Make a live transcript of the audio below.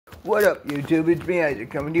What up, YouTube? It's me,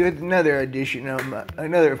 Isaac, coming to you with another edition of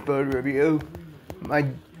another food review. My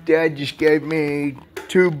dad just gave me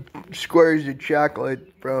 2 squares of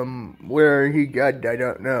chocolate from where he got it, I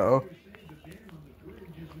don't know.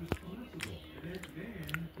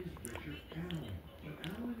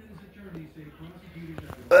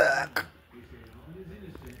 Ugh.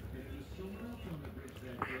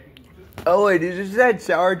 Oh wait, is that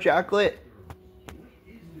sour chocolate?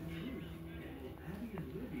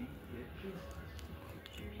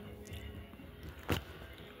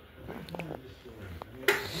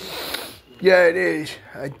 Yeah, it is.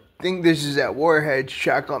 I think this is that warheads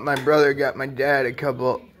chocolate my brother got my dad a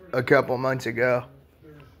couple months ago.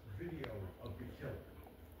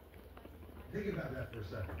 Think about that for a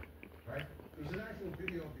second, right? There's an actual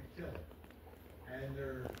video of the killer, and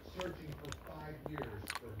they're searching for 5 years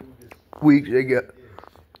for who this Weeks ago.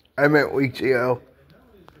 I meant weeks ago. not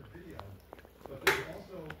only is there video, but there's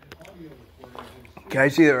also an audio recording. Can I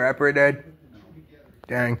see the wrapper, Dad?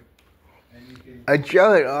 Dang. I'd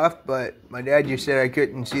shut it off, but my dad just said I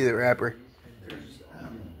couldn't see the wrapper. There's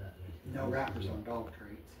no wrappers on dog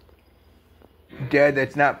treats. Dad,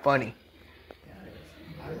 that's not funny.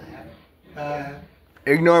 Yeah,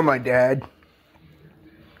 Ignore my dad.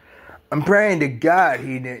 I'm praying to God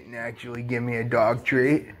he didn't actually give me a dog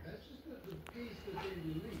treat. That's just the piece that they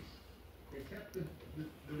released. They kept the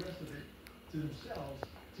rest of it to themselves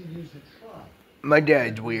to use the trial. My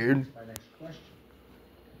dad's weird. My next question,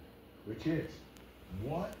 which is,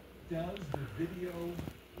 what does the video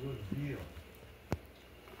reveal?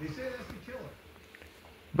 They say that's the killer.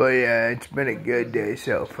 But yeah, it's been a good day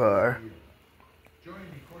so far. Joining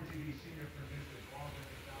me, Core TV senior producer Bob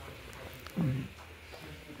McDonald,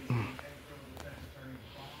 since the beginning, head criminal defense attorney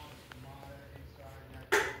Bob Mata inside that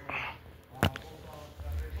courtroom. Both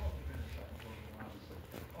have been in shut courtroom, obviously.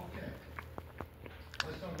 Okay,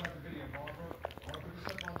 let's talk about the video, Barbara. I want to put this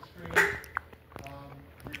up on the screen.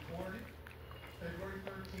 Recorded February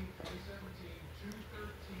 13th, 2017,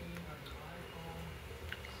 2:13 on the iPhone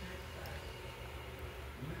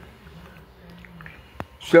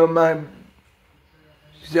 6S.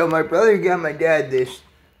 So my brother got my dad this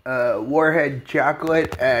warhead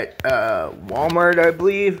chocolate at Walmart, I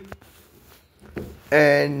believe.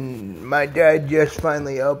 And my dad just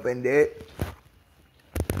finally opened it.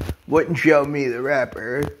 Wouldn't show me the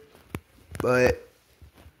wrapper, but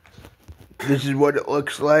this is what it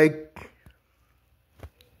looks like.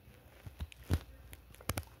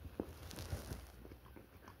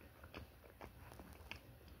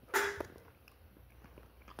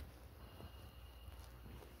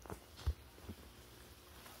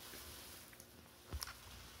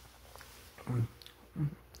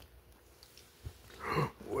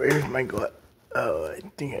 Where's my glove? Oh, I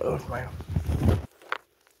think I left my...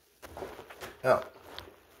 Oh.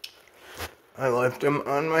 I left them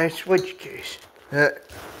on my switch case. I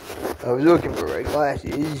was looking for my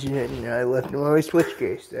glasses, and I left them on my switch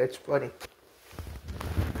case. That's funny.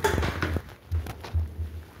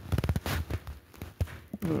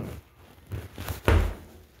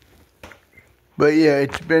 But yeah,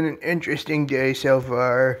 it's been an interesting day so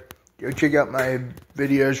far. Go check out my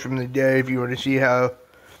videos from the day if you want to see how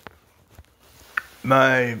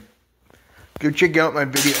Go check out my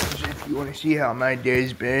videos if you want to see how my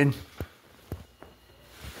day's been.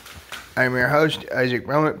 I'm your host, Isaac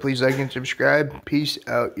Brummett. Please like and subscribe. Peace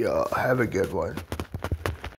out, y'all. Have a good one.